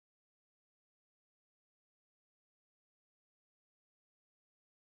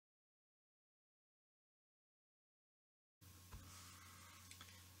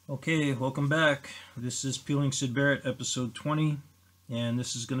Okay, welcome back. This is Peeling Syd Barrett, episode 20, and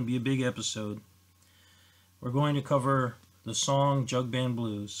this is going to be a big episode. We're going to cover the song Jugband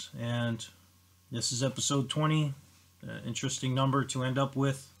Blues, and this is episode 20, an interesting number to end up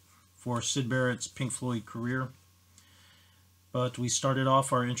with for Syd Barrett's Pink Floyd career. But we started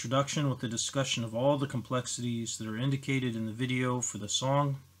off our introduction with a discussion of all the complexities that are indicated in the video for the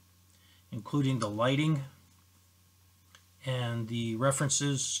song, including the lighting, and the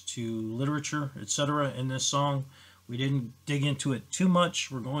references to literature, etc. in this song. We didn't dig into it too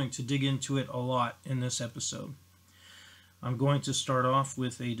much. We're going to dig into it a lot in this episode. I'm going to start off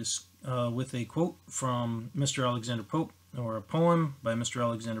with a quote from Mr. Alexander Pope, or a poem by Mr.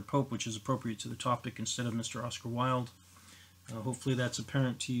 Alexander Pope, which is appropriate to the topic instead of Mr. Oscar Wilde. Hopefully that's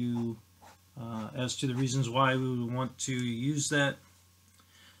apparent to you as to the reasons why we would want to use that.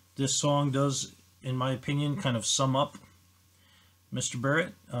 This song does, in my opinion, kind of sum up Mr.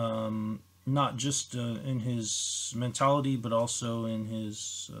 Barrett, not just in his mentality, but also in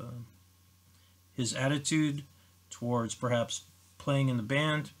his attitude towards perhaps playing in the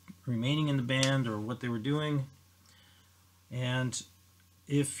band, remaining in the band, or what they were doing. And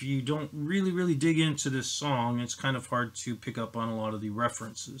if you don't really dig into this song, it's kind of hard to pick up on a lot of the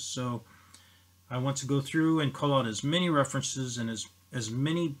references. So I want to go through and call out as many references and as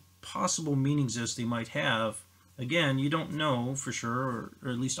many possible meanings as they might have. Again, you don't know for sure, or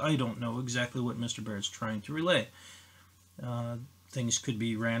at least I don't know exactly what Mr. Barrett's trying to relay. Things could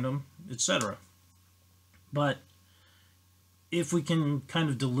be random, etc. But if we can kind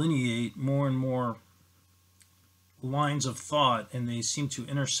of delineate more and more lines of thought, and they seem to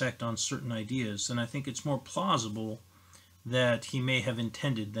intersect on certain ideas, then I think it's more plausible that he may have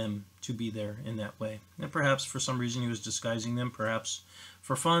intended them to be there in that way. And perhaps for some reason he was disguising them, perhaps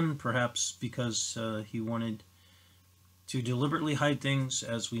for fun, perhaps because he wanted to deliberately hide things,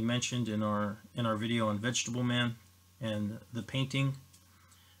 as we mentioned in our video on Vegetable Man and the painting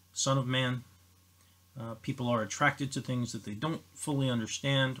Son of Man. People are attracted to things that they don't fully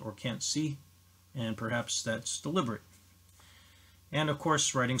understand or can't see, and perhaps that's deliberate. And of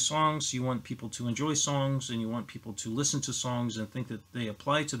course, writing songs, you want people to enjoy songs, and you want people to listen to songs and think that they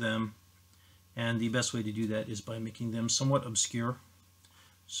apply to them, and the best way to do that is by making them somewhat obscure,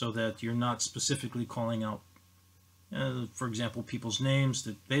 so that you're not specifically calling out for example, people's names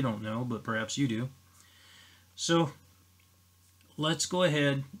that they don't know, but perhaps you do. So let's go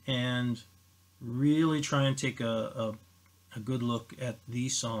ahead and really try and take a good look at the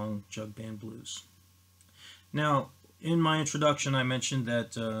song Jugband Blues. Now, in my introduction, I mentioned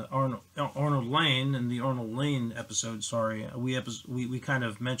that Arnold Lane, in the Arnold Lane episode, we kind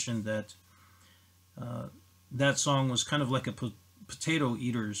of mentioned that that song was kind of like a potato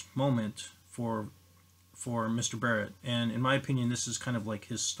eater's moment for Mr. Barrett, and in my opinion this is kind of like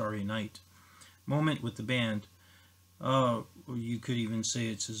his Starry Night moment with the band. You could even say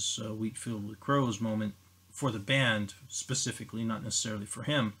it's his Wheat Field with Crows moment for the band specifically, not necessarily for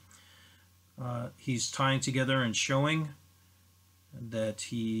him. He's tying together and showing that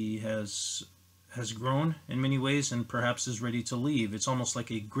he has grown in many ways and perhaps is ready to leave. It's almost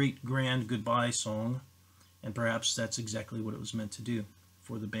like a great grand goodbye song, and perhaps that's exactly what it was meant to do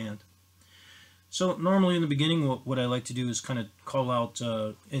for the band. So normally in the beginning, what I like to do is kind of call out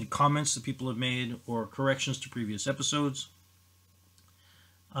any comments that people have made or corrections to previous episodes.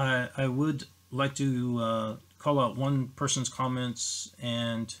 I would like to call out one person's comments,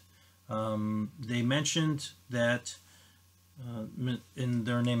 and they mentioned that, and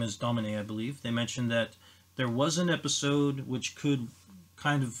their name is Domine, I believe, they mentioned that there was an episode which could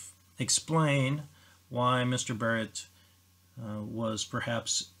kind of explain why Mr. Barrett was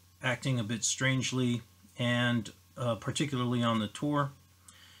perhaps acting a bit strangely, and particularly on the tour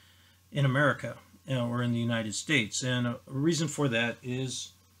in America or in the United States. And a reason for that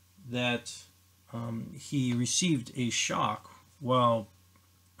is that he received a shock while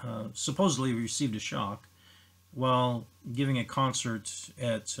supposedly received a shock while giving a concert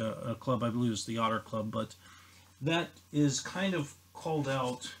at a club, I believe it was the Otter Club, but that is kind of called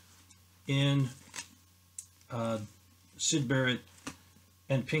out in Syd Barrett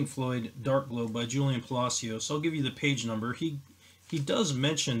and Pink Floyd Dark Glow by Julian Palacios. I'll give you the page number. He does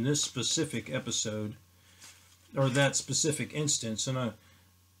mention this specific episode, or that specific instance, and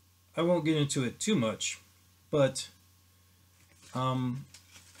I won't get into it too much, but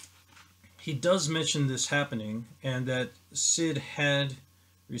he does mention this happening and that Syd had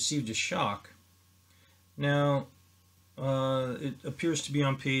received a shock. Now, it appears to be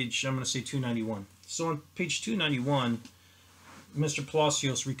on page, I'm going to say 291. So on page 291, Mr.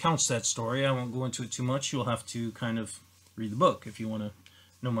 Palacios recounts that story. I won't go into it too much. You'll have to kind of read the book if you want to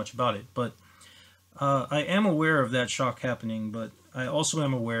know much about it. But I am aware of that shock happening, but I also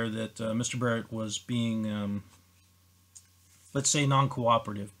am aware that Mr. Barrett was being, let's say,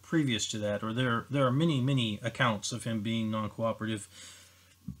 non-cooperative previous to that, or there are many accounts of him being non-cooperative,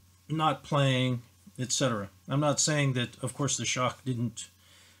 not playing, etc. I'm not saying that, of course, the shock didn't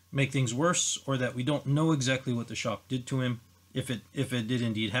make things worse, or that we don't know exactly what the shock did to him, if it did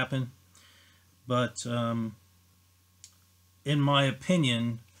indeed happen. But in my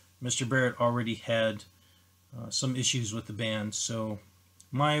opinion, Mr. Barrett already had some issues with the band, so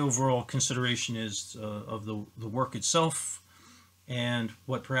my overall consideration is of the work itself and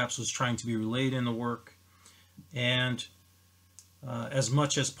what perhaps was trying to be relayed in the work, and as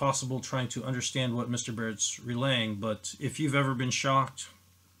much as possible trying to understand what Mr. Barrett's relaying. But if you've ever been shocked,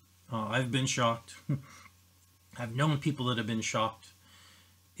 I've been shocked. I've known people that have been shocked.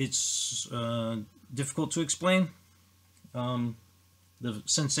 It's difficult to explain the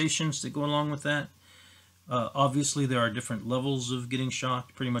sensations that go along with that. Obviously, there are different levels of getting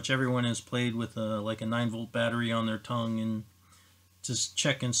shocked. Pretty much everyone has played with like a 9-volt battery on their tongue and to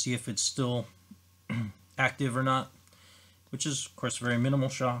check and see if it's still active or not, which is, of course, very minimal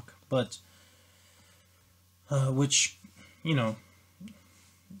shock, but which, you know,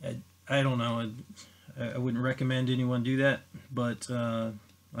 I don't know. I wouldn't recommend anyone do that, but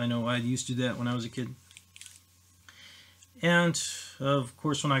I know I used to do that when I was a kid. And, of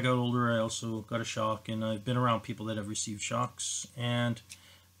course, when I got older, I also got a shock, and I've been around people that have received shocks, and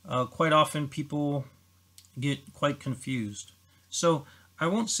quite often people get quite confused. So I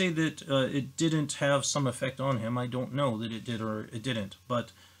won't say that it didn't have some effect on him. I don't know that it did or it didn't,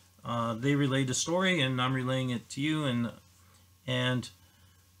 but they relayed the story, and I'm relaying it to you, and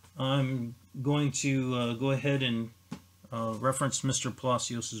I'm going to go ahead and reference Mr.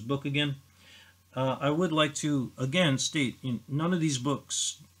 Palacios' book again. I would like to again state, none of these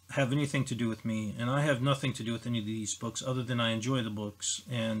books have anything to do with me, and I have nothing to do with any of these books other than I enjoy the books,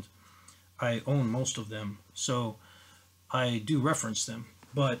 and I own most of them, so I do reference them.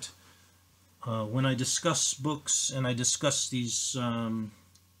 But when I discuss books and I discuss these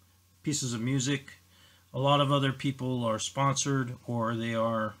pieces of music, a lot of other people are sponsored, or they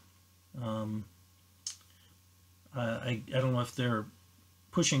are I don't know if they're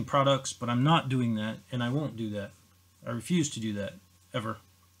pushing products, but I'm not doing that, and I won't do that. I refuse to do that, ever.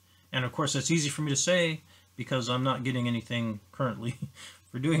 And of course, that's easy for me to say because I'm not getting anything currently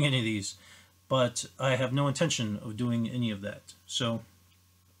for doing any of these, but I have no intention of doing any of that. So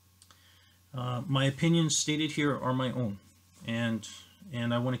my opinions stated here are my own, and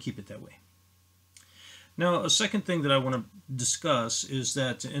I want to keep it that way. Now, a second thing that I want to discuss is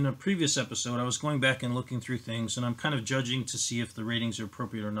that in a previous episode, I was going back and looking through things, and I'm kind of judging to see if the ratings are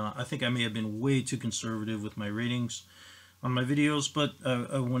appropriate or not. I think I may have been way too conservative with my ratings on my videos, but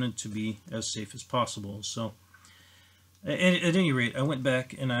I wanted to be as safe as possible. So, at any rate, I went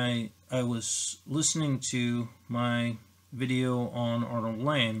back and I was listening to my video on Arnold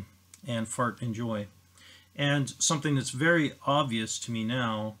Layne and Fart and Joy. And something that's very obvious to me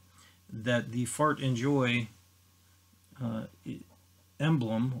now, that the Fart and Joy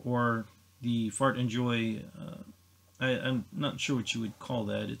emblem, or the Fart and Joy, I'm not sure what you would call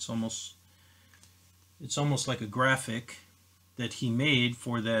that. It's almost like a graphic that he made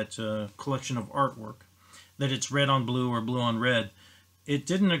for that collection of artwork, that it's red on blue or blue on red. It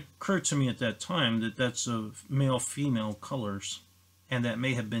didn't occur to me at that time that that's of male-female colors, and that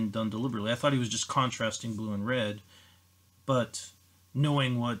may have been done deliberately. I thought he was just contrasting blue and red, but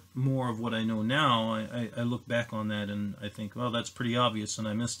knowing more of what I know now, I look back on that and I think, well, that's pretty obvious, and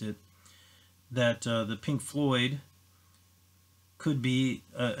I missed it. That the Pink Floyd could be,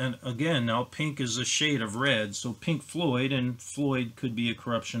 and again, now pink is a shade of red, so Pink Floyd, and Floyd could be a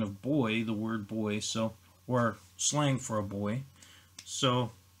corruption of boy, the word boy, so, or slang for a boy.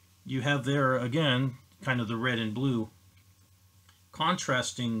 So you have there, again, kind of the red and blue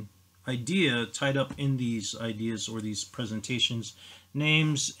contrasting idea tied up in these ideas or these presentations,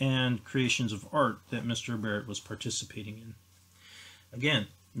 names and creations of art that Mr. Barrett was participating in. Again,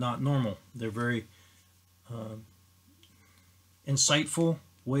 not normal. They're very insightful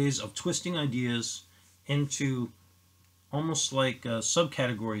ways of twisting ideas into almost like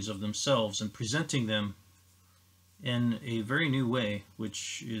subcategories of themselves and presenting them in a very new way,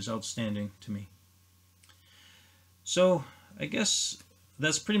 which is outstanding to me. So I guess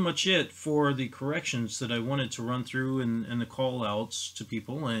that's pretty much it for the corrections that I wanted to run through and the call outs to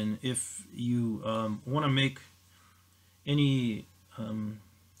people. And if you want to make any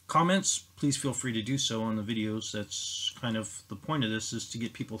comments, please feel free to do so on the videos. That's kind of the point of this, is to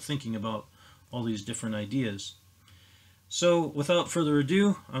get people thinking about all these different ideas. So without further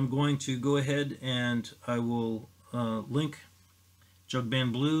ado, I'm going to go ahead and I will link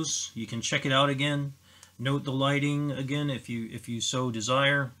Jugband Blues. You can check it out again. Note the lighting again if you so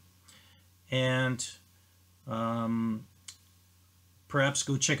desire, and perhaps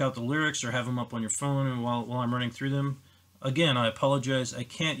go check out the lyrics or have them up on your phone and while I'm running through them. Again, I apologize, I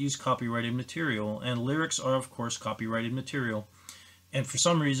can't use copyrighted material, and lyrics are of course copyrighted material. And for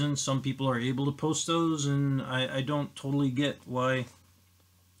some reason, some people are able to post those, and I don't totally get why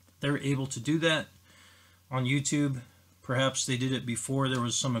they're able to do that on YouTube. Perhaps they did it before there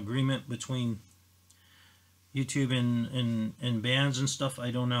was some agreement between YouTube and bands and stuff. I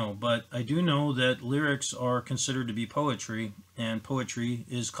don't know. But I do know that lyrics are considered to be poetry, and poetry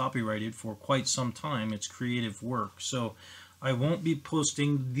is copyrighted for quite some time. It's creative work. So I won't be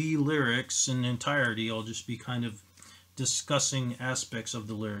posting the lyrics in entirety. I'll just be kind of discussing aspects of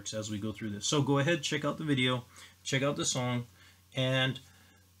the lyrics as we go through this. So go ahead, check out the video, check out the song, and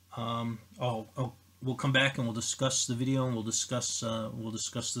we'll come back and we'll discuss the video, and we'll discuss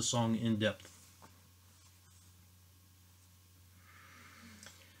the song in depth.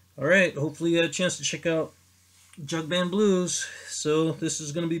 All right, hopefully you had a chance to check out Jugband Blues. So this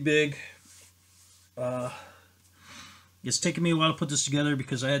is going to be big. It's taken me a while to put this together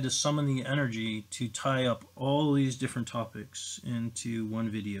because I had to summon the energy to tie up all these different topics into one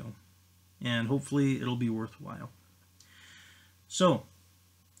video, and hopefully it'll be worthwhile. So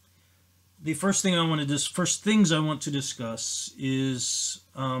the first things I want to discuss is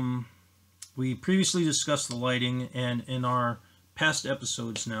we previously discussed the lighting, and in our past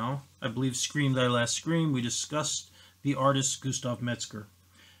episodes now, I believe Scream Thy Last Scream, we discussed the artist Gustav Metzger.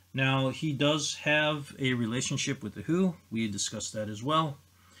 Now, he does have a relationship with The Who. We discussed that as well.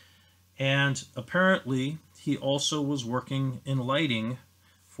 And apparently, he also was working in lighting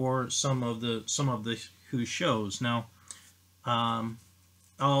for some of the Who shows. Now, I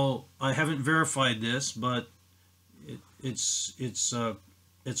haven't verified this, but it's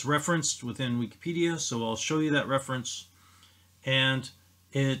referenced within Wikipedia, so I'll show you that reference. And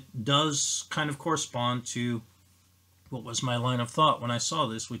it does kind of correspond to what was my line of thought when I saw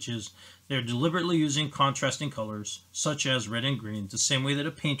this, which is they're deliberately using contrasting colors, such as red and green, the same way that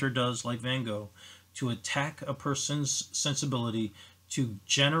a painter does, like Van Gogh, to attack a person's sensibility, to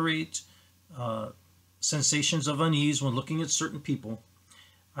generate sensations of unease when looking at certain people.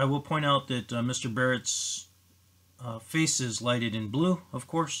 I will point out that Mr. Barrett's face is lighted in blue, of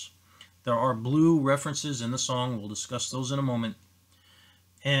course. There are blue references in the song. We'll discuss those in a moment.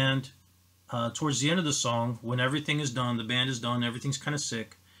 And towards the end of the song, when everything is done, the band is done, everything's kind of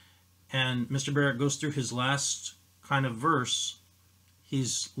sick, and Mr. Barrett goes through his last kind of verse,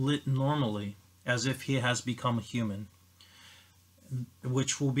 he's lit normally, as if he has become a human,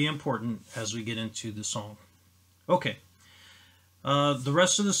 which will be important as we get into the song. Okay. The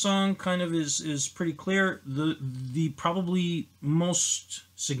rest of the song kind of is pretty clear. The probably most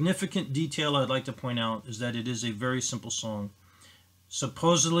significant detail I'd like to point out is that it is a very simple song.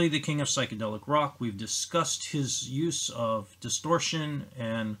 Supposedly the king of psychedelic rock. We've discussed his use of distortion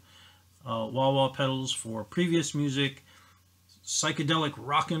and wah-wah pedals for previous music. Psychedelic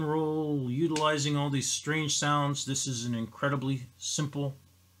rock and roll, utilizing all these strange sounds. This is an incredibly simple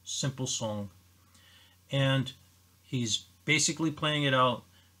song. And he's basically playing it out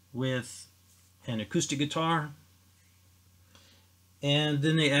with an acoustic guitar. And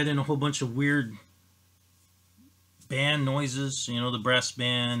then they add in a whole bunch of weird band noises, you know, the brass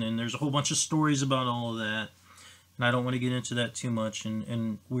band, and there's a whole bunch of stories about all of that, and I don't want to get into that too much,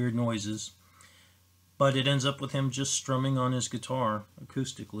 and weird noises, but it ends up with him just strumming on his guitar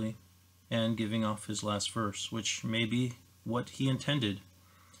acoustically and giving off his last verse, which may be what he intended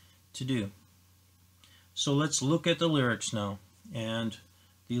to do. So let's look at the lyrics now, and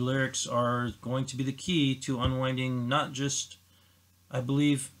the lyrics are going to be the key to unwinding not just, I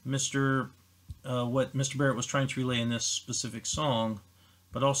believe, what Mr. Barrett was trying to relay in this specific song,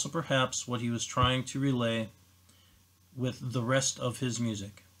 but also perhaps what he was trying to relay with the rest of his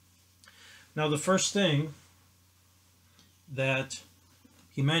music. Now, the first thing that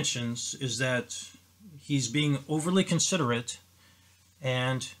he mentions is that he's being overly considerate,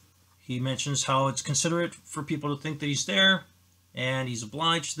 and he mentions how it's considerate for people to think that he's there, and he's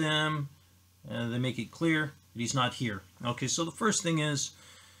obliged them, and they make it clear that he's not here. Okay, so the first thing is,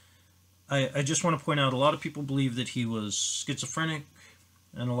 I just want to point out, a lot of people believe that he was schizophrenic,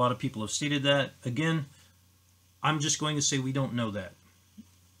 and a lot of people have stated that. Again, I'm just going to say we don't know that.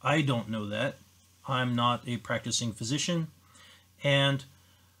 I don't know that. I'm not a practicing physician, and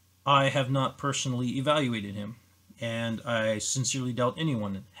I have not personally evaluated him, and I sincerely doubt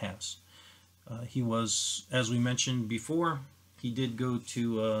anyone has. He was, as we mentioned before, he did go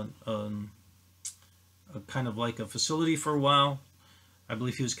to a kind of like a facility for a while. I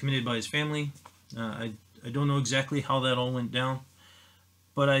believe he was committed by his family. I don't know exactly how that all went down,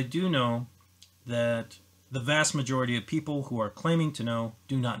 but I do know that the vast majority of people who are claiming to know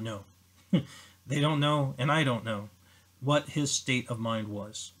do not know. They don't know, and I don't know, what his state of mind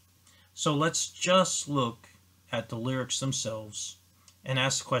was. So let's just look at the lyrics themselves and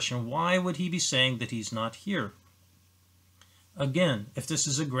ask the question, why would he be saying that he's not here? Again, if this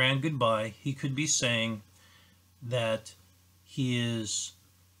is a grand goodbye, he could be saying that he is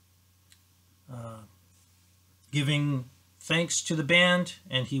giving thanks to the band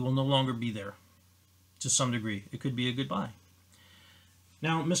and he will no longer be there to some degree. It could be a goodbye.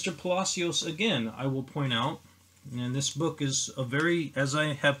 Now, Mr. Palacios, again, I will point out, and this book is a very, as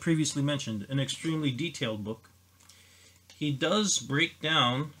I have previously mentioned, an extremely detailed book. He does break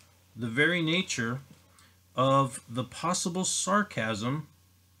down the very nature of the possible sarcasm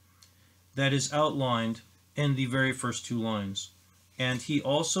that is outlined in the very first two lines. And he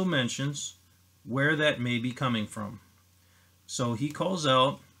also mentions where that may be coming from. So he calls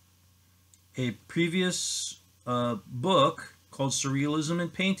out a previous book called Surrealism in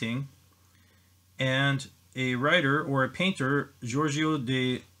Painting, and a writer or a painter, Giorgio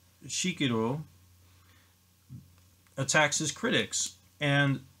de Chicero, attacks his critics.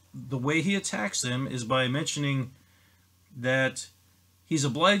 And the way he attacks them is by mentioning that he's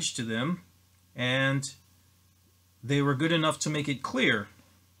obliged to them and they were good enough to make it clear,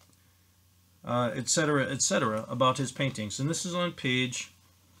 etc., about his paintings. And this is on page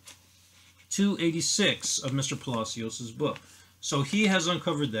 286 of Mr. Palacios' book. So he has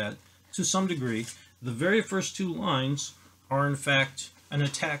uncovered that to some degree. The very first two lines are in fact an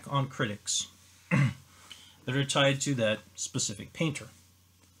attack on critics that are tied to that specific painter.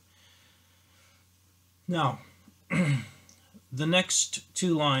 Now, the next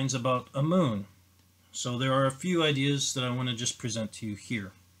two lines about a moon. So there are a few ideas that I want to just present to you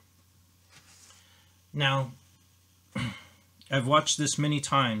here. Now, I've watched this many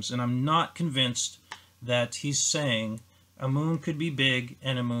times and I'm not convinced that he's saying a moon could be big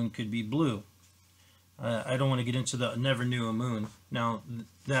and a moon could be blue. I don't want to get into the never knew a moon. Now,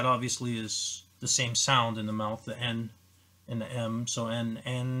 that obviously is the same sound in the mouth, the N and the M, so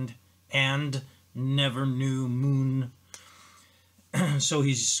and never knew moon. So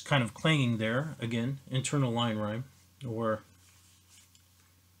he's kind of clanging there, again, internal line rhyme, or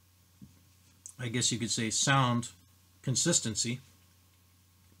I guess you could say sound consistency.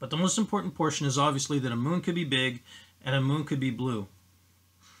 But the most important portion is obviously that a moon could be big and a moon could be blue.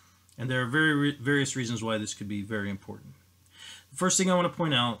 And there are various reasons why this could be very important. The first thing I want to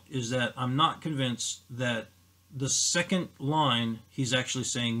point out is that I'm not convinced that the second line he's actually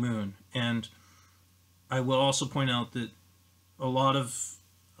saying moon. And I will also point out that a lot of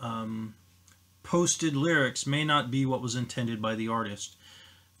posted lyrics may not be what was intended by the artist.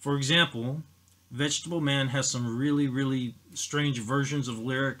 For example, Vegetable Man has some really, really strange versions of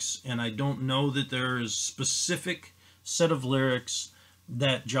lyrics, and I don't know that there is a specific set of lyrics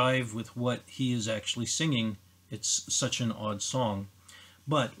that jive with what he is actually singing. It's such an odd song.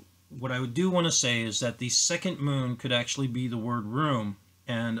 But what I do want to say is that the second moon could actually be the word room,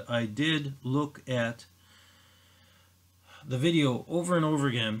 and I did look at the video over and over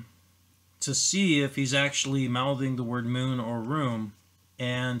again to see if he's actually mouthing the word moon or room,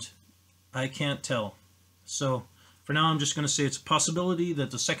 and I can't tell. So for now I'm just going to say it's a possibility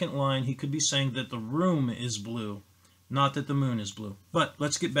that the second line he could be saying that the room is blue, not that the moon is blue. But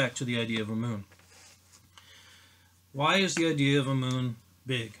let's get back to the idea of a moon. Why is the idea of a moon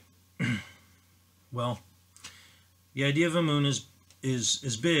big? Well, the idea of a moon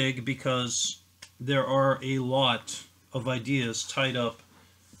is big because there are a lot of ideas tied up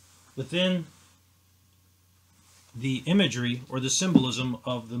within the imagery or the symbolism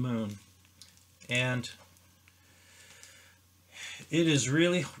of the moon. And it is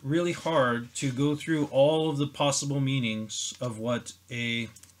really, really hard to go through all of the possible meanings of what a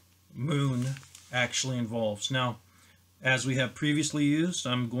moon actually involves. Now, as we have previously used,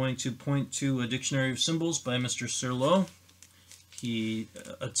 I'm going to point to a dictionary of symbols by Mr. Cirlot. He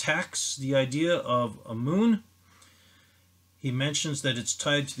attacks the idea of a moon. He mentions that it's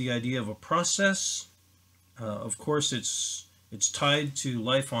tied to the idea of a process. Of course, it's tied to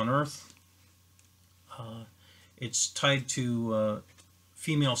life on Earth. It's tied to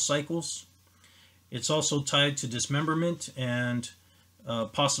female cycles. It's also tied to dismemberment and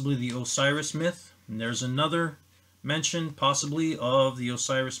possibly the Osiris myth. And there's another mention possibly of the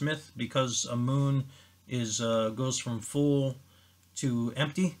Osiris myth because a moon is goes from full to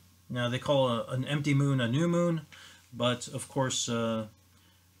empty. Now they call an empty moon a new moon, but of course the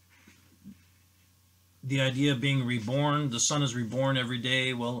idea of being reborn, the sun is reborn every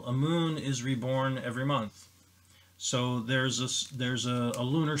day. Well, a moon is reborn every month. So there's a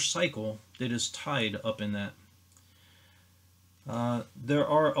lunar cycle that is tied up in that. There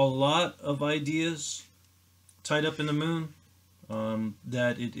are a lot of ideas tied up in the moon,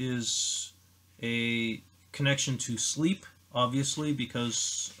 that it is a connection to sleep, obviously,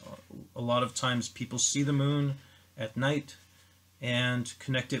 because a lot of times people see the moon at night and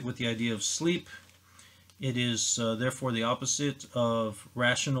connect it with the idea of sleep. It is therefore the opposite of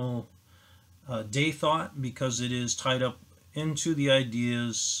rational day thought, because it is tied up into the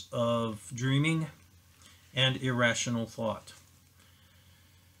ideas of dreaming and irrational thought.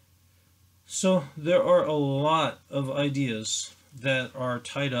 So there are a lot of ideas that are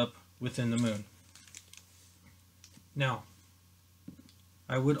tied up within the moon. Now,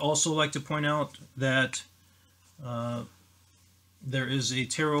 I would also like to point out that there is a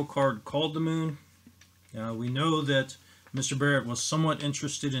tarot card called the Moon. We know that Mr. Barrett was somewhat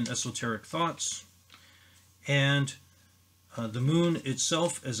interested in esoteric thoughts, and the Moon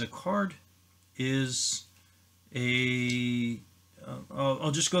itself as a card is a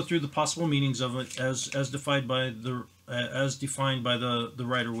I'll just go through the possible meanings of it as defined by the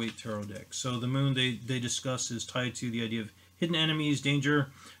Rider-Waite Tarot deck. So the Moon they discuss is tied to the idea of hidden enemies, danger,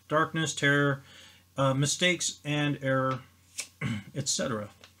 darkness, terror, mistakes and error, etc.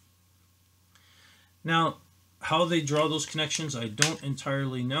 Now, how they draw those connections, I don't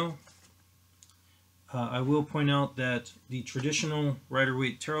entirely know. I will point out that the traditional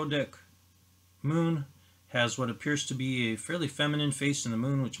Rider-Waite Tarot deck Moon has what appears to be a fairly feminine face in the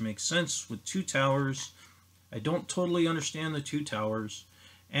moon, which makes sense, with two towers. I don't totally understand the two towers,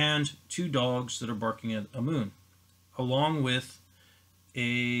 and two dogs that are barking at a moon, along with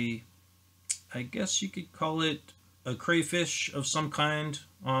I guess you could call it a crayfish of some kind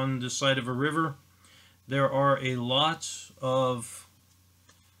on the side of a river. There are a lot of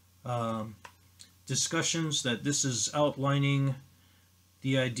discussions that this is outlining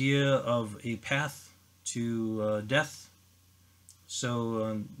the idea of a path to death.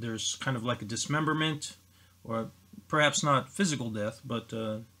 So there's kind of like a dismemberment, or perhaps not physical death, but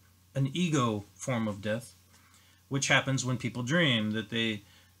an ego form of death, which happens when people dream, that they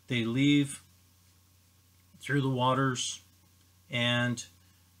leave through the waters, and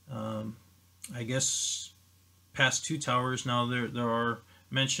I guess past two towers. Now there are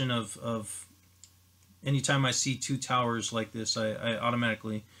mention of anytime I see two towers like this, I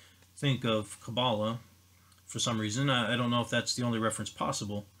automatically think of Kabbalah for some reason. I don't know if that's the only reference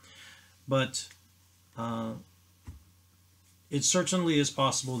possible, but it certainly is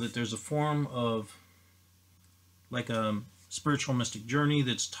possible that there's a form of like a spiritual mystic journey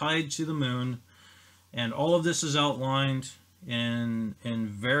that's tied to the moon, and all of this is outlined in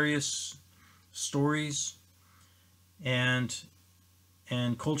various stories and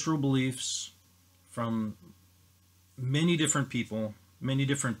cultural beliefs from many different people, many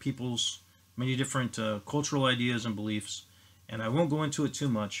different peoples, many different cultural ideas and beliefs. And I won't go into it too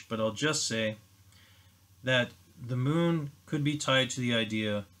much, but I'll just say that the moon could be tied to the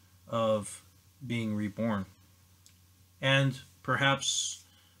idea of being reborn, and perhaps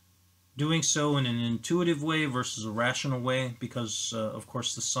doing so in an intuitive way versus a rational way, because of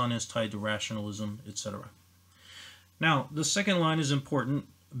course the sun is tied to rationalism, etc. Now, the second line is important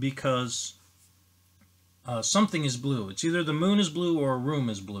because something is blue. It's either the moon is blue or a room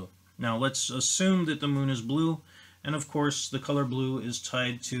is blue. Now, let's assume that the moon is blue, and of course the color blue is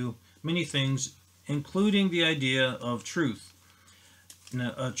tied to many things, including the idea of truth,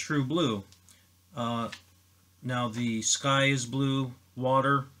 a true blue. Now, the sky is blue,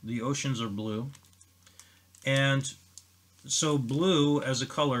 water, the oceans are blue, and so blue as a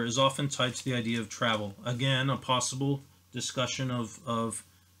color is often tied to the idea of travel. Again, a possible discussion of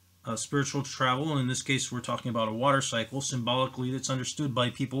spiritual travel. In this case, we're talking about a water cycle, symbolically, that's understood by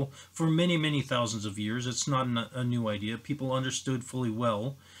people for many, many thousands of years. It's not a new idea. People understood fully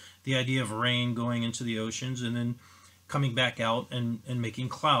well the idea of rain going into the oceans and then coming back out and making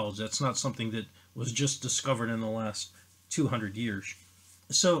clouds. That's not something that was just discovered in the last 200 years.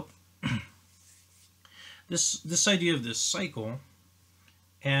 So this idea of this cycle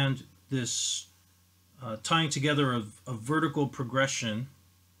and this tying together of vertical progression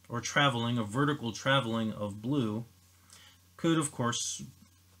or traveling, a vertical traveling of blue, could of course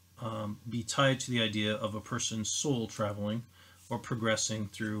be tied to the idea of a person's soul traveling or progressing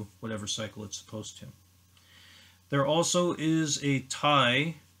through whatever cycle it's supposed to. There also is a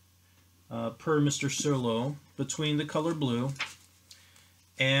tie, per Mr. Cirlot, between the color blue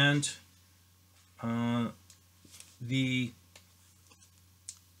and the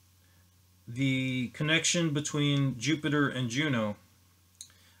connection between Jupiter and Juno.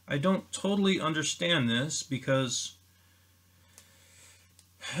 I don't totally understand this because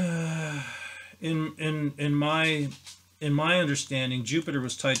in my understanding, Jupiter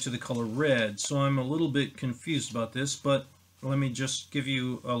was tied to the color red, so I'm a little bit confused about this, but let me just give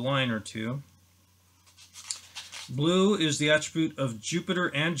you a line or two. Blue is the attribute of Jupiter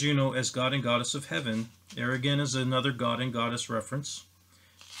and Juno as god and goddess of heaven. There again is another god and goddess reference.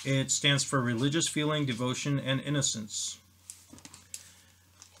 It stands for religious feeling, devotion, and innocence.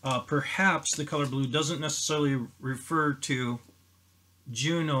 Perhaps the color blue doesn't necessarily refer to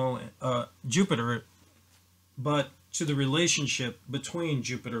Jupiter, but to the relationship between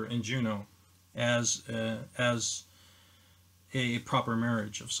Jupiter and Juno as a proper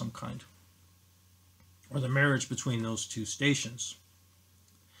marriage of some kind, or the marriage between those two stations.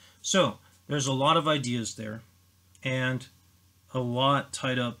 So there's a lot of ideas there, and a lot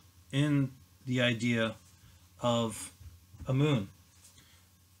tied up in the idea of a moon.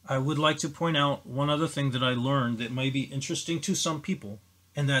 I would like to point out one other thing that I learned that might be interesting to some people,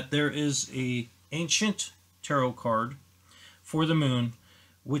 and that there is an ancient tarot card for the moon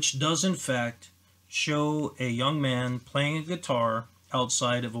which does in fact show a young man playing a guitar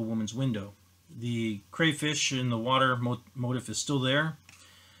outside of a woman's window. The crayfish in the water motif is still there.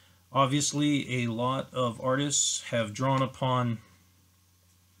 Obviously, a lot of artists have drawn upon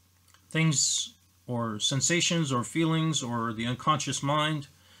things or sensations or feelings or the unconscious mind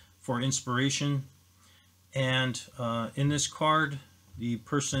for inspiration. And in this card, the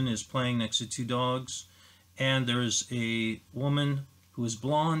person is playing next to two dogs, and there's a woman who is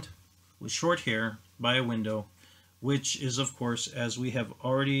blonde with short hair by a window, which is, of course, as we have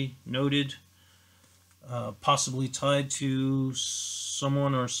already noted, possibly tied to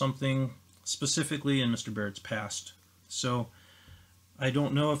someone or something specifically in Mr. Barrett's past. So I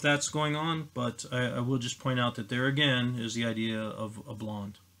don't know if that's going on, but I will just point out that there again is the idea of a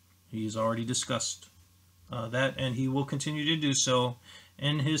blonde. He's already discussed that, and he will continue to do so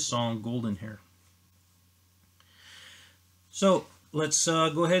in his song Golden Hair. So let's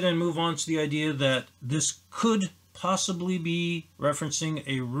go ahead and move on to the idea that this could possibly be referencing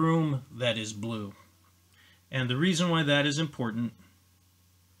a room that is blue. And the reason why that is important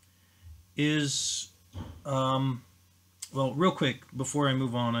is, well, real quick, before I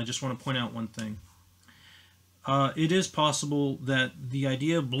move on, I just want to point out one thing. It is possible that the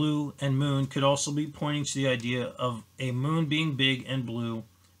idea of blue and moon could also be pointing to the idea of a moon being big and blue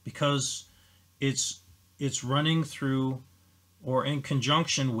because it's running through or in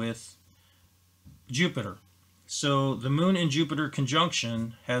conjunction with Jupiter. So the moon and Jupiter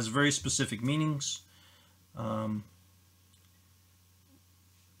conjunction has very specific meanings.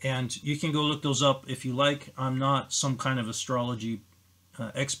 And you can go look those up if you like. I'm not some kind of astrology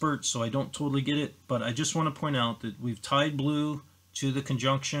expert, so I don't totally get it, but I just want to point out that we've tied blue to the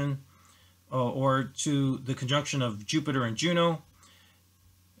conjunction or to the conjunction of Jupiter and Juno,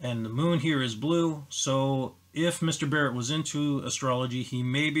 and the moon here is blue. So if Mr. Barrett was into astrology, he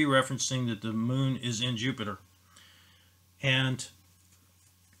may be referencing that the moon is in Jupiter and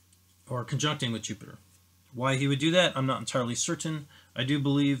or conjuncting with Jupiter. Why he would do that, I'm not entirely certain. I do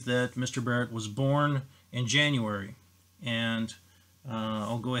believe that Mr. Barrett was born in January, and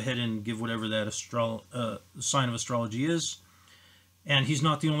I'll go ahead and give whatever that sign of astrology is. And he's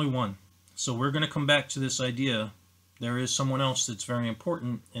not the only one. So we're going to come back to this idea. There is someone else that's very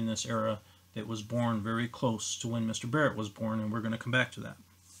important in this era that was born very close to when Mr. Barrett was born, and we're going to come back to that.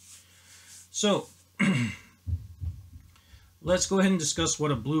 So let's go ahead and discuss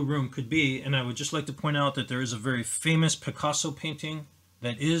what a blue room could be. And I would just like to point out that there is a very famous Picasso painting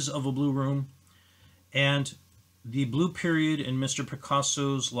that is of a blue room. And the blue period in Mr.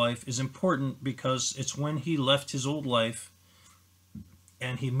 Picasso's life is important because it's when he left his old life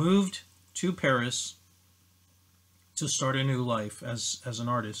and he moved to Paris to start a new life as an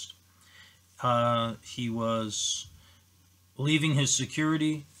artist. He was leaving his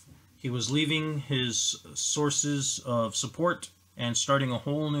security, he was leaving his sources of support and starting a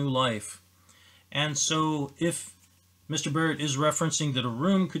whole new life. And so if Mr. Barrett is referencing that a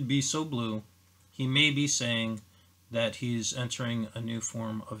room could be so blue, he may be saying that he's entering a new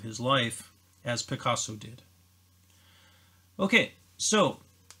form of his life, as Picasso did. Okay, so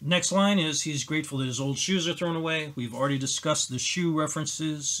next line is he's grateful that his old shoes are thrown away. We've already discussed the shoe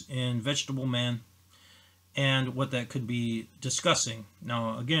references in Vegetable Man and what that could be discussing.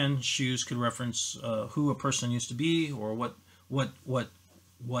 Now, again, shoes could reference who a person used to be or what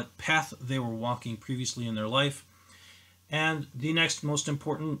path they were walking previously in their life. And the next most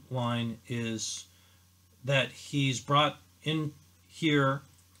important line is that he's brought in here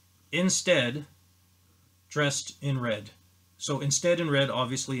instead dressed in red. So instead in red,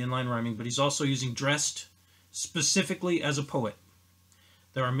 obviously inline rhyming, but he's also using dressed specifically as a poet.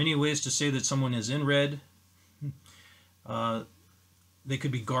 There are many ways to say that someone is in red. They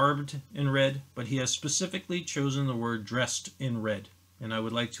could be garbed in red, but he has specifically chosen the word dressed in red. And I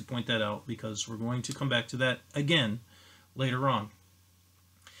would like to point that out because we're going to come back to that again later on.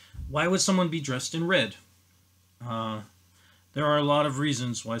 Why would someone be dressed in red? There are a lot of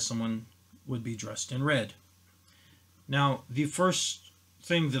reasons why someone would be dressed in red. Now, the first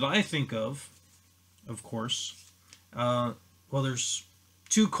thing that I think of course, well, there's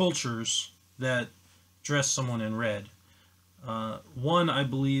two cultures that dress someone in red. One, I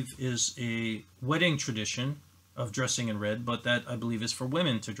believe, is a wedding tradition of dressing in red, but that, I believe, is for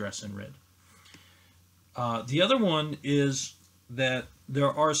women to dress in red. The other one is that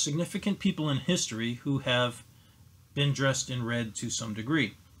there are significant people in history who have been dressed in red to some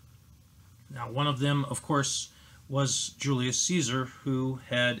degree. Now, one of them, of course, was Julius Caesar, who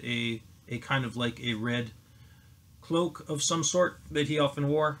had a kind of like a red cloak of some sort that he often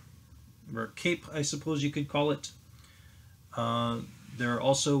wore, or a cape, I suppose you could call it. There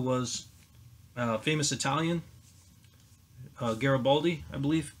also was a famous Italian, Garibaldi, I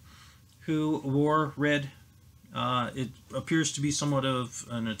believe, who wore red. It appears to be somewhat of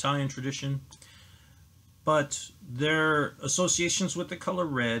an Italian tradition, but their associations with the color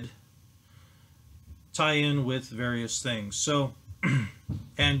red tie in with various things. So,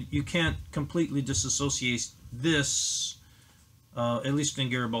 and you can't completely disassociate this, at least in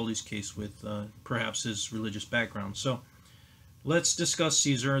Garibaldi's case, with perhaps his religious background. So, let's discuss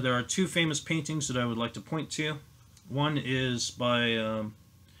Caesar. There are two famous paintings that I would like to point to. One is by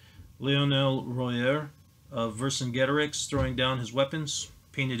Lionel Royer of Vercingetorix throwing down his weapons,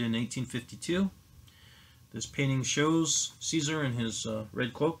 painted in 1852. This painting shows Caesar in his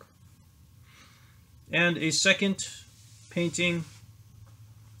red cloak. And a second painting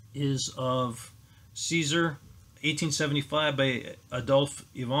is of Caesar, 1875, by Adolphe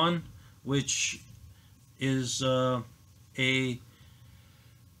Yvon, which is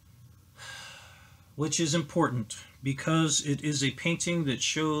important because it is a painting that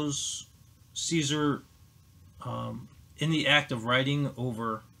shows Caesar in the act of riding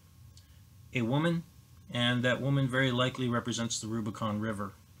over a woman, and that woman very likely represents the Rubicon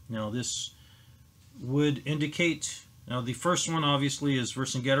River. Now, this would indicate, now the first one obviously is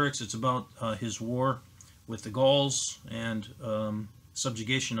Vercingetorix. It's about his war with the Gauls and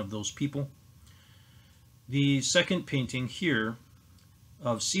subjugation of those people. The second painting here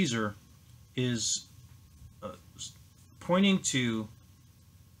of Caesar is pointing to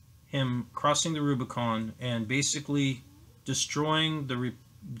him crossing the Rubicon and basically destroying the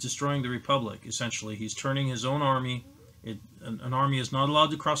Republic. Essentially, he's turning his own army. An army is not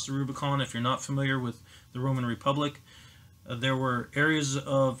allowed to cross the Rubicon. If you're not familiar with the Roman Republic, there were areas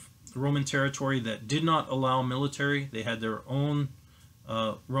of Roman territory that did not allow military. They had their own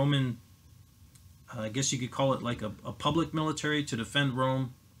Roman, I guess you could call it like a public military to defend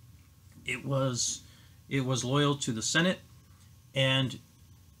Rome. It was loyal to the Senate, and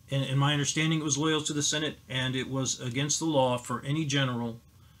in my understanding, it was loyal to the Senate, and it was against the law for any general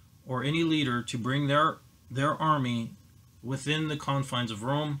or any leader to bring their army within the confines of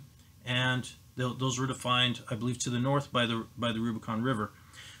Rome, and those were defined, I believe, to the north by the Rubicon River.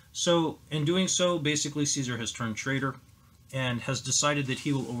 So, in doing so, basically Caesar has turned traitor and has decided that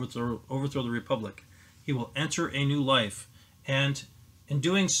he will overthrow the Republic. He will enter a new life, and in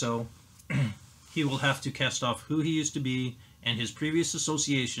doing so, he will have to cast off who he used to be and his previous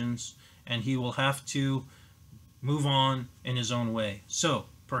associations, and he will have to move on in his own way. So,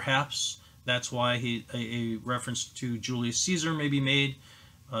 perhaps that's why a reference to Julius Caesar may be made,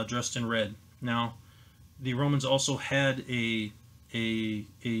 dressed in red. Now, the Romans also had we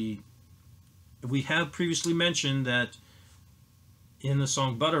have previously mentioned that in the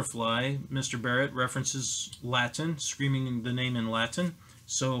song Butterfly, Mr. Barrett references Latin, screaming the name in Latin.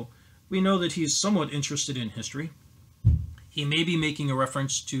 So we know that he's somewhat interested in history. He may be making a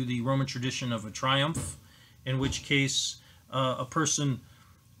reference to the Roman tradition of a triumph, in which case a person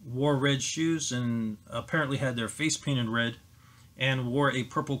wore red shoes and apparently had their face painted red and wore a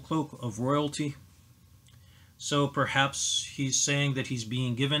purple cloak of royalty. So perhaps he's saying that he's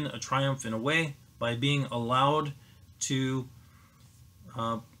being given a triumph in a way by being allowed to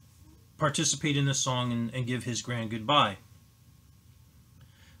participate in this song and give his grand goodbye.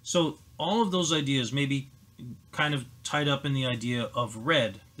 So all of those ideas may be kind of tied up in the idea of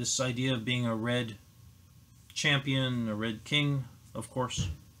red, this idea of being a red champion, a red king, of course,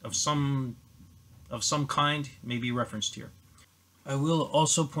 of some kind may be referenced here. I will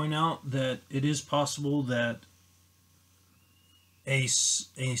also point out that it is possible that a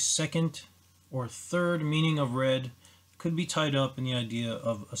second or third meaning of red could be tied up in the idea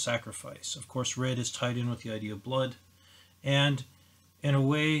of a sacrifice. Of course, red is tied in with the idea of blood, and in a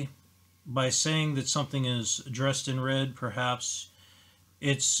way, by saying that something is dressed in red, perhaps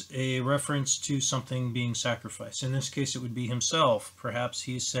it's a reference to something being sacrificed. In this case, it would be himself. Perhaps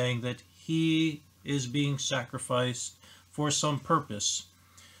he's saying that he is being sacrificed for some purpose,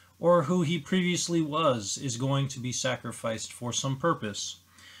 or who he previously was is going to be sacrificed for some purpose.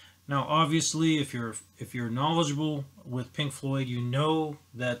 Now, obviously, if you're knowledgeable with Pink Floyd, you know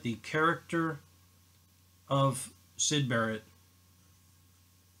that the character of Syd Barrett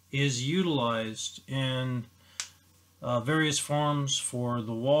is utilized in various forms for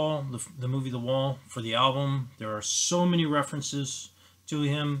The Wall, the movie The Wall, for the album. There are so many references to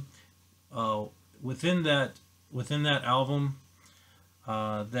him within that album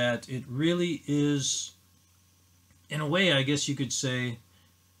that it really is, in a way, I guess you could say,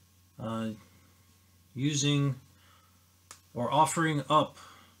 using or offering up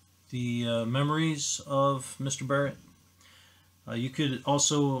the memories of Mr. Barrett. You could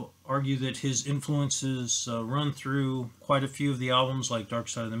also argue that his influences run through quite a few of the albums, like Dark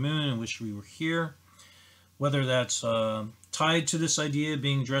Side of the Moon and Wish We Were Here. Whether that's tied to this idea of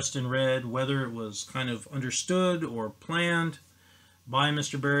being dressed in red, whether it was kind of understood or planned by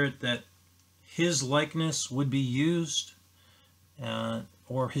Mr. Barrett that his likeness would be used,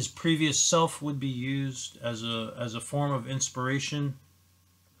 or his previous self would be used as a form of inspiration,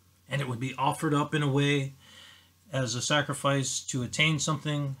 and it would be offered up in a way as a sacrifice to attain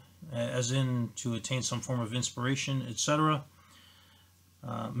something, as in to attain some form of inspiration, etc.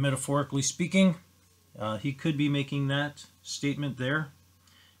 Metaphorically speaking, he could be making that statement there,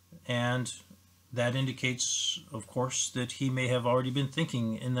 and that indicates, of course, that he may have already been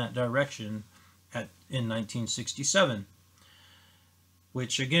thinking in that direction in 1967,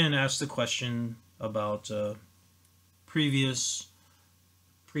 which again asks the question about previous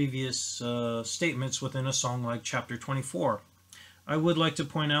statements within a song like Chapter 24. I would like to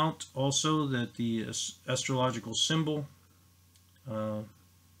point out also that the astrological symbol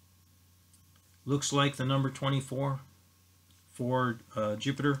looks like the number 24 for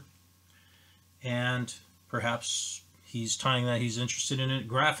Jupiter, and perhaps he's tying that, he's interested in it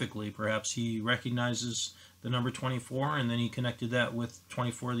graphically. Perhaps he recognizes the number 24 and then he connected that with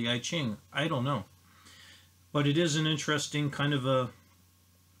 24 of the I Ching. I don't know. But it is an interesting kind of a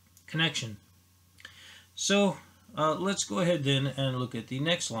connection. So let's go ahead then and look at the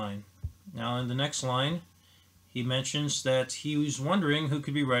next line. Now in the next line, he mentions that he was wondering who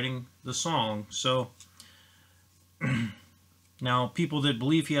could be writing the song. So now people that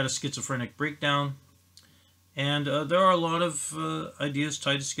believe he had a schizophrenic breakdown, and there are a lot of ideas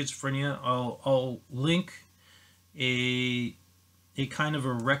tied to schizophrenia. I'll link a kind of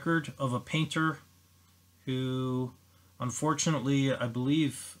a record of a painter who unfortunately, I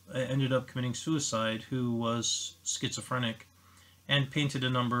believe, ended up committing suicide, who was schizophrenic and painted a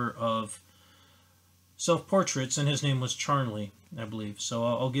number of self-portraits, and his name was Charnley, I believe. So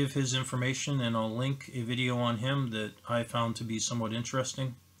I'll give his information and I'll link a video on him that I found to be somewhat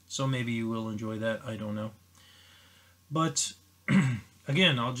interesting. So maybe you will enjoy that, I don't know. But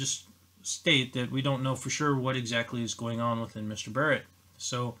again, I'll just state that we don't know for sure what exactly is going on within Mr. Barrett.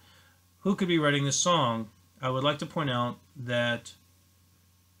 So who could be writing this song? I would like to point out that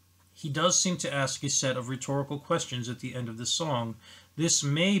he does seem to ask a set of rhetorical questions at the end of the song. This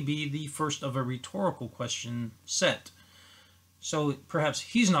may be the first of a rhetorical question set. So perhaps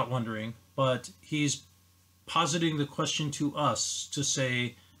he's not wondering, but he's positing the question to us to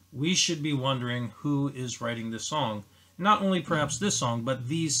say we should be wondering who is writing this song. Not only perhaps this song, but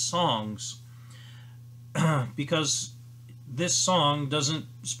these songs. Because this song doesn't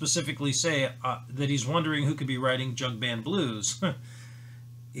specifically say that he's wondering who could be writing Jugband Blues.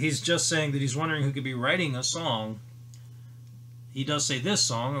 He's just saying that he's wondering who could be writing a song. He does say this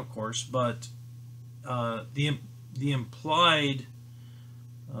song, of course, but the implied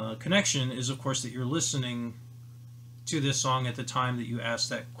connection is, of course, that you're listening to this song at the time that you ask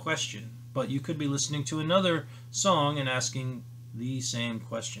that question. But you could be listening to another song and asking the same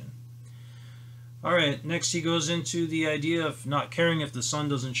question. Alright, next he goes into the idea of not caring if the sun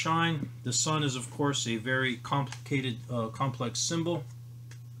doesn't shine. The sun is, of course, a very complicated, complex symbol.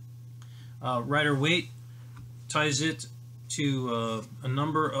 Rider-Waite ties it to a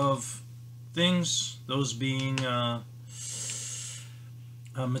number of things, those being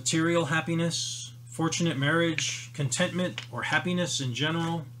material happiness, fortunate marriage, contentment, or happiness in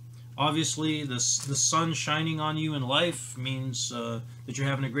general. Obviously, the sun shining on you in life means that you're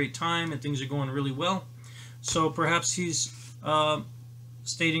having a great time and things are going really well. So perhaps he's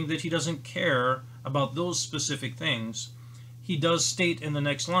stating that he doesn't care about those specific things. He does state in the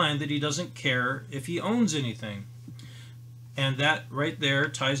next line that he doesn't care if he owns anything. And that right there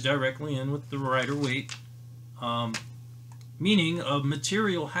ties directly in with the Rider-Waite meaning of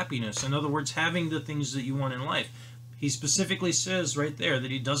material happiness. In other words, having the things that you want in life. He specifically says right there that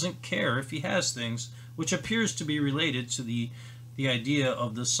he doesn't care if he has things, which appears to be related to the idea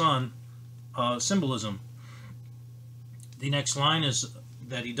of the sun symbolism. The next line is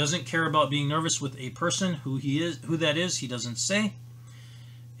that he doesn't care about being nervous with a person. Who that is, he doesn't say.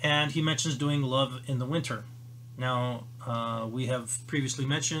 And he mentions doing love in the winter. Now, we have previously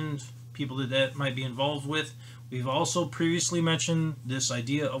mentioned people that might be involved with. We've also previously mentioned this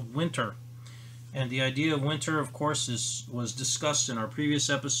idea of winter. And the idea of winter, of course, was discussed in our previous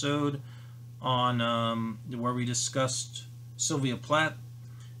episode on where we discussed Sylvia Plath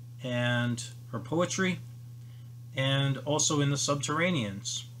and her poetry, and also in the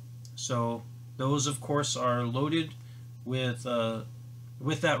Subterraneans. So those, of course, are loaded with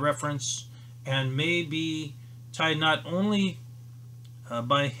that reference and may be tied not only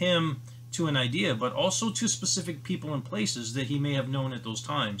by him to an idea, but also to specific people and places that he may have known at those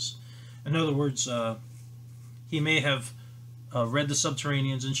times. In other words, he may have read the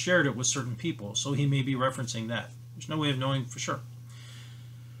Subterraneans and shared it with certain people, so he may be referencing that. There's no way of knowing for sure.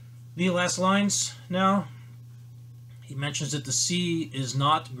 The last lines now, he mentions that the sea is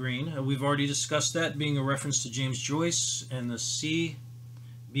not green. We've already discussed that, being a reference to James Joyce, and the sea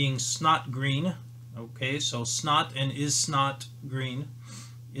being snot green. Okay, so snot and is snot green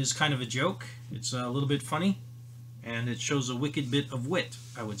is kind of a joke. It's a little bit funny, and it shows a wicked bit of wit,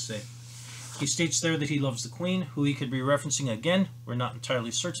 I would say. He states there that he loves the Queen, who he could be referencing again. We're not entirely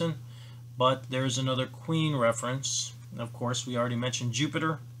certain, but there's another Queen reference. Of course, we already mentioned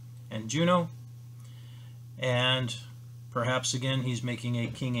Jupiter and Juno, and perhaps again he's making a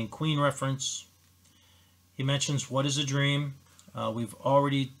king and queen reference. He mentions what is a dream. We've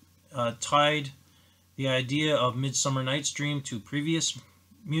already tied the idea of Midsummer Night's Dream to previous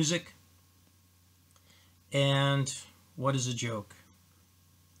music. And what is a joke?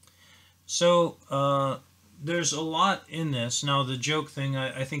 So there's a lot in this. Now the joke thing,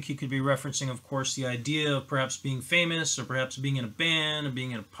 I think he could be referencing, of course, the idea of perhaps being famous, or perhaps being in a band, or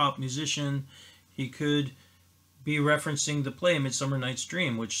being a pop musician. He could be referencing the play Midsummer Night's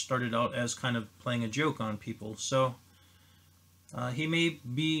Dream, which started out as kind of playing a joke on people. So he may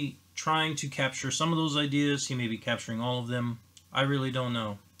be trying to capture some of those ideas. He may be capturing all of them. I really don't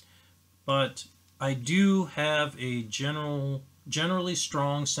know. But I do have a generally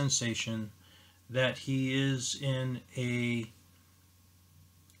strong sensation that he is in a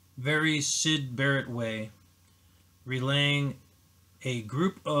very Syd Barrett way, relaying a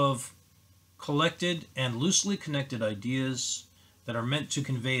group of collected and loosely connected ideas that are meant to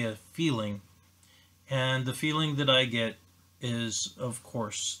convey a feeling. And the feeling that I get is, of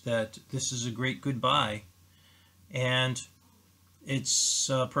course, that this is a great goodbye. And it's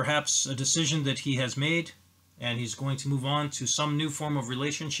perhaps a decision that he has made, and he's going to move on to some new form of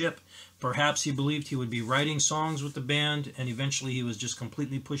relationship. Perhaps he believed he would be writing songs with the band, and eventually he was just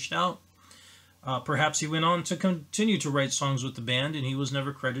completely pushed out. Perhaps he went on to continue to write songs with the band, and he was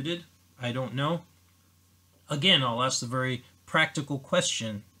never credited. I don't know. Again, I'll ask the very practical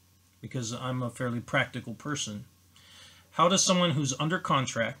question, because I'm a fairly practical person. How does someone who's under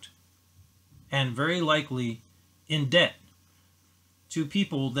contract, and very likely in debt to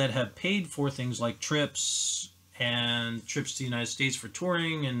people that have paid for things like trips and trips to the United States for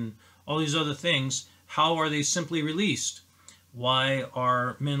touring and all these other things, how are they simply released? Why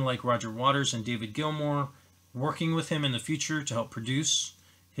are men like Roger Waters and David Gilmour working with him in the future to help produce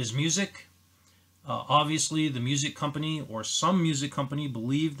his music? Obviously, the music company or some music company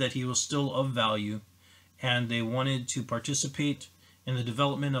believed that he was still of value, and they wanted to participate in the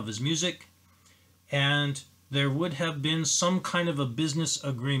development of his music, and there would have been some kind of a business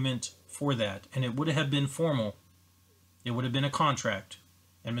agreement for that, and it would have been formal. It would have been a contract,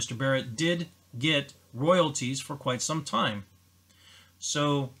 and Mr. Barrett did get royalties for quite some time.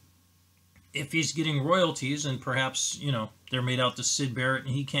 So if he's getting royalties, and perhaps, you know, they're made out to Syd Barrett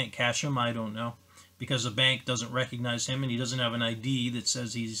and he can't cash them, I don't know, because the bank doesn't recognize him and he doesn't have an ID that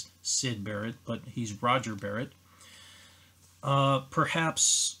says he's Syd Barrett, but he's Roger Barrett.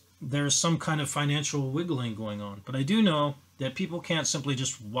 Perhaps there's some kind of financial wiggling going on. But I do know that people can't simply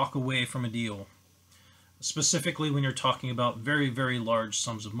just walk away from a deal, specifically when you're talking about very, very large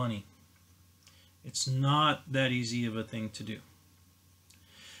sums of money. It's not that easy of a thing to do.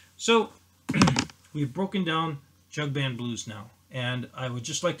 So we've broken down Jugband Blues now, and I would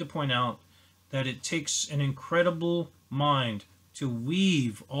just like to point out that it takes an incredible mind to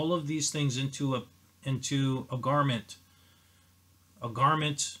weave all of these things into a garment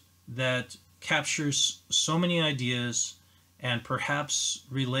that captures so many ideas and perhaps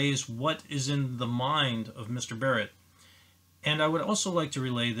relays what is in the mind of Mr. Barrett. And I would also like to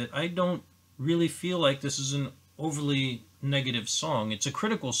relay that I don't really feel like this is an overly negative song. It's a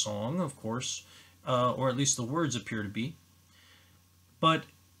critical song, of course, or at least the words appear to be. But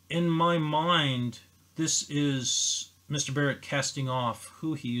in my mind, this is Mr. Barrett casting off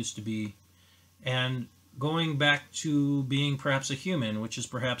who he used to be and going back to being perhaps a human, which is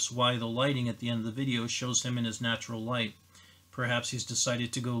perhaps why the lighting at the end of the video shows him in his natural light. Perhaps he's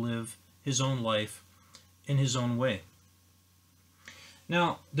decided to go live his own life in his own way.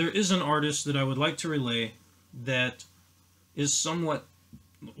 Now, there is an artist that I would like to relay that is somewhat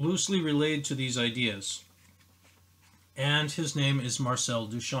loosely related to these ideas, and his name is Marcel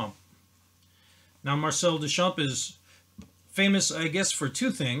Duchamp. Now, Marcel Duchamp is famous, I guess, for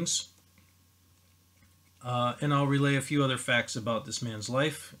two things, and I'll relay a few other facts about this man's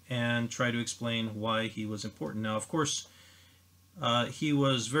life and try to explain why he was important. Now, of course, he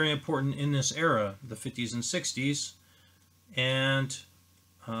was very important in this era, the 50s and 60s, and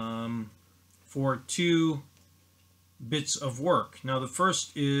for two bits of work. Now, the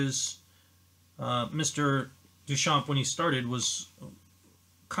first is Mr. Duchamp, when he started, was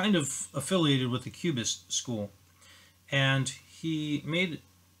kind of affiliated with the Cubist school, and he made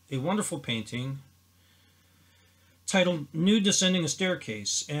a wonderful painting titled Nude Descending a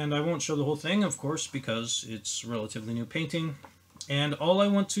Staircase. And I won't show the whole thing, of course, because it's a relatively new painting. And all I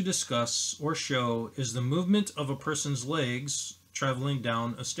want to discuss or show is the movement of a person's legs traveling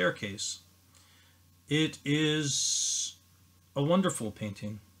down a staircase. It is a wonderful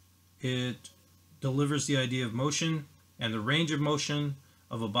painting. It delivers the idea of motion and the range of motion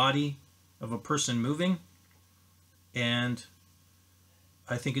of a body, of a person moving, and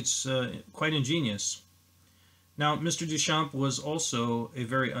I think it's quite ingenious. Now, Mr. Duchamp was also a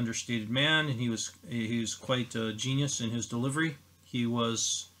very understated man, and he was quite a genius in his delivery. He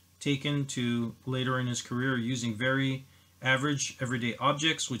was taken to, later in his career, using very average, everyday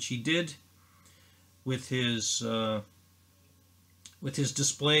objects, which he did with his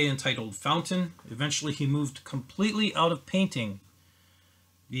display entitled Fountain. Eventually, he moved completely out of painting.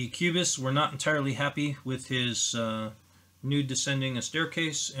 The Cubists were not entirely happy with his nude descending a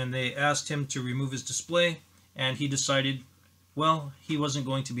staircase, and they asked him to remove his display, and he decided, well, he wasn't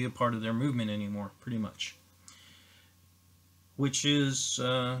going to be a part of their movement anymore, pretty much. Which is,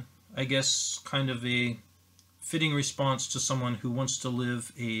 I guess, kind of a fitting response to someone who wants to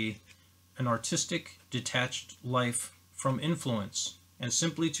live an artistic, detached life from influence, and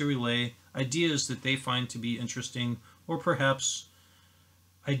simply to relay ideas that they find to be interesting, or perhaps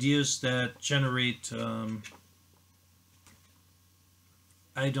ideas that generate,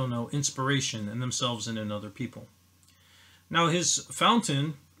 I don't know, inspiration in themselves and in other people. Now, his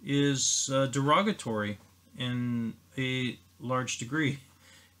fountain is derogatory in a large degree.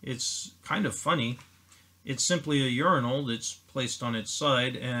 It's kind of funny. It's simply a urinal that's placed on its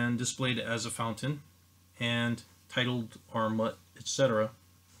side and displayed as a fountain and titled armlet, etc.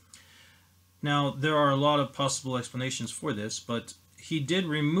 Now, there are a lot of possible explanations for this, but he did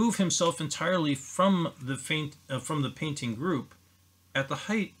remove himself entirely from the painting group at the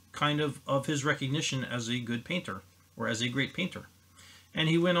height kind of his recognition as a good painter, or as a great painter. And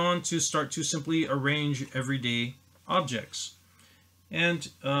he went on to start to simply arrange everyday objects. And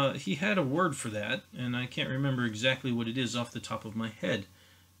he had a word for that, and I can't remember exactly what it is off the top of my head,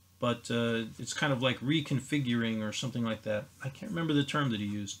 but it's kind of like reconfiguring or something like that. I can't remember the term that he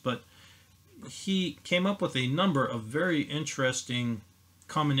used, but he came up with a number of very interesting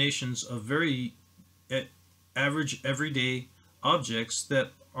combinations of very average, everyday objects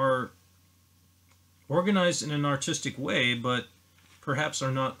that are organized in an artistic way, but perhaps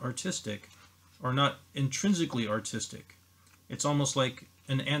are not artistic, or not intrinsically artistic. It's almost like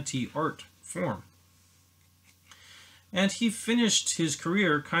an anti-art form. And he finished his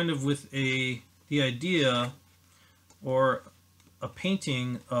career kind of with the idea, or a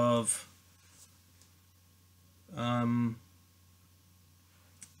painting of, I'm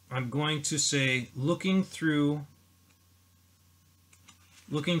going to say, looking through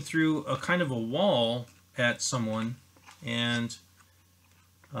a kind of a wall at someone, and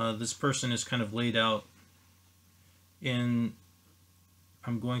this person is kind of laid out in,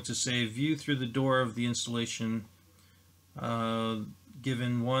 I'm going to say, view through the door of the installation.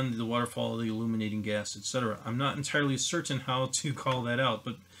 given one, the waterfall, the illuminating gas, etc. I'm not entirely certain how to call that out,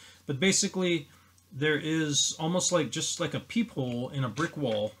 but basically there is almost like just like a peephole in a brick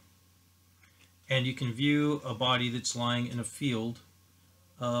wall, and you can view a body that's lying in a field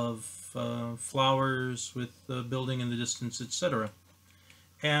of flowers with the building in the distance, etc.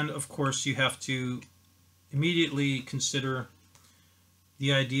 And of course you have to immediately consider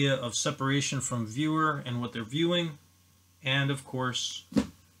the idea of separation from viewer and what they're viewing, and of course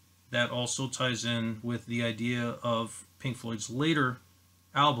that also ties in with the idea of Pink Floyd's later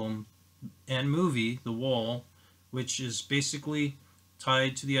album and movie, The Wall, which is basically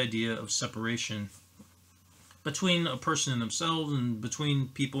tied to the idea of separation between a person and themselves and between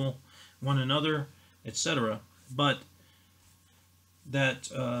people, one another, etc. But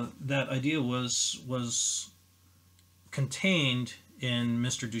that idea was contained in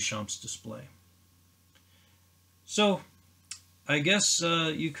Mr. Duchamp's display. So I guess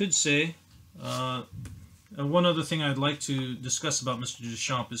you could say one other thing I'd like to discuss about Mr.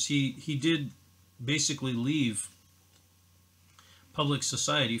 Duchamp is he did basically leave public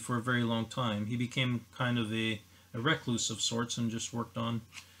society for a very long time. He became kind of a recluse of sorts and just worked on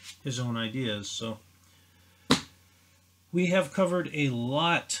his own ideas. So we have covered a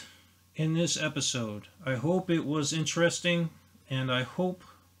lot in this episode. I hope it was interesting, and I hope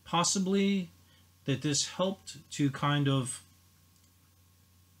possibly that this helped to kind of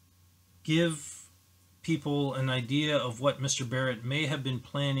give people an idea of what Mr. Barrett may have been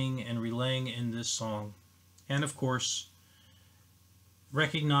planning and relaying in this song. And of course,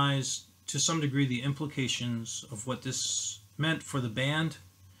 recognize to some degree the implications of what this meant for the band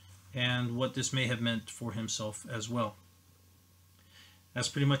and what this may have meant for himself as well. That's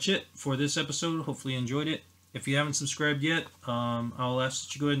pretty much it for this episode. Hopefully you enjoyed it. If you haven't subscribed yet, I'll ask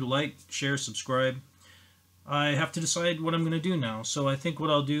that you go ahead and like, share, subscribe. I have to decide what I'm going to do now. So I think what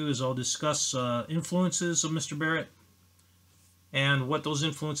I'll do is I'll discuss influences of Mr. Barrett, and what those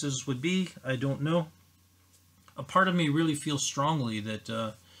influences would be, I don't know. A part of me really feels strongly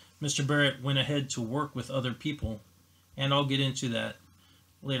that Mr. Barrett went ahead to work with other people, and I'll get into that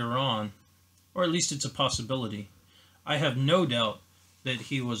later on, or at least it's a possibility. I have no doubt that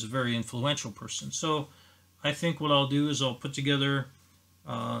he was a very influential person. So I think what I'll do is I'll put together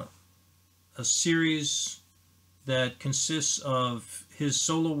a series that consists of his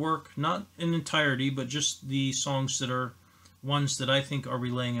solo work, not in entirety, but just the songs that are ones that I think are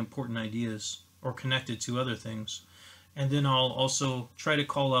relaying important ideas or connected to other things. And then I'll also try to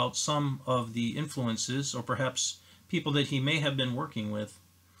call out some of the influences, or perhaps people that he may have been working with.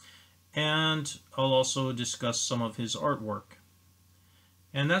 And I'll also discuss some of his artwork.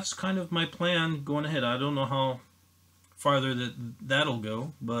 And that's kind of my plan going ahead. I don't know how farther that'll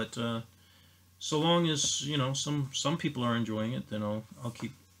go, but so long as, you know, some people are enjoying it, then I'll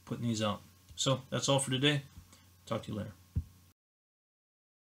keep putting these out. So that's all for today. Talk to you later.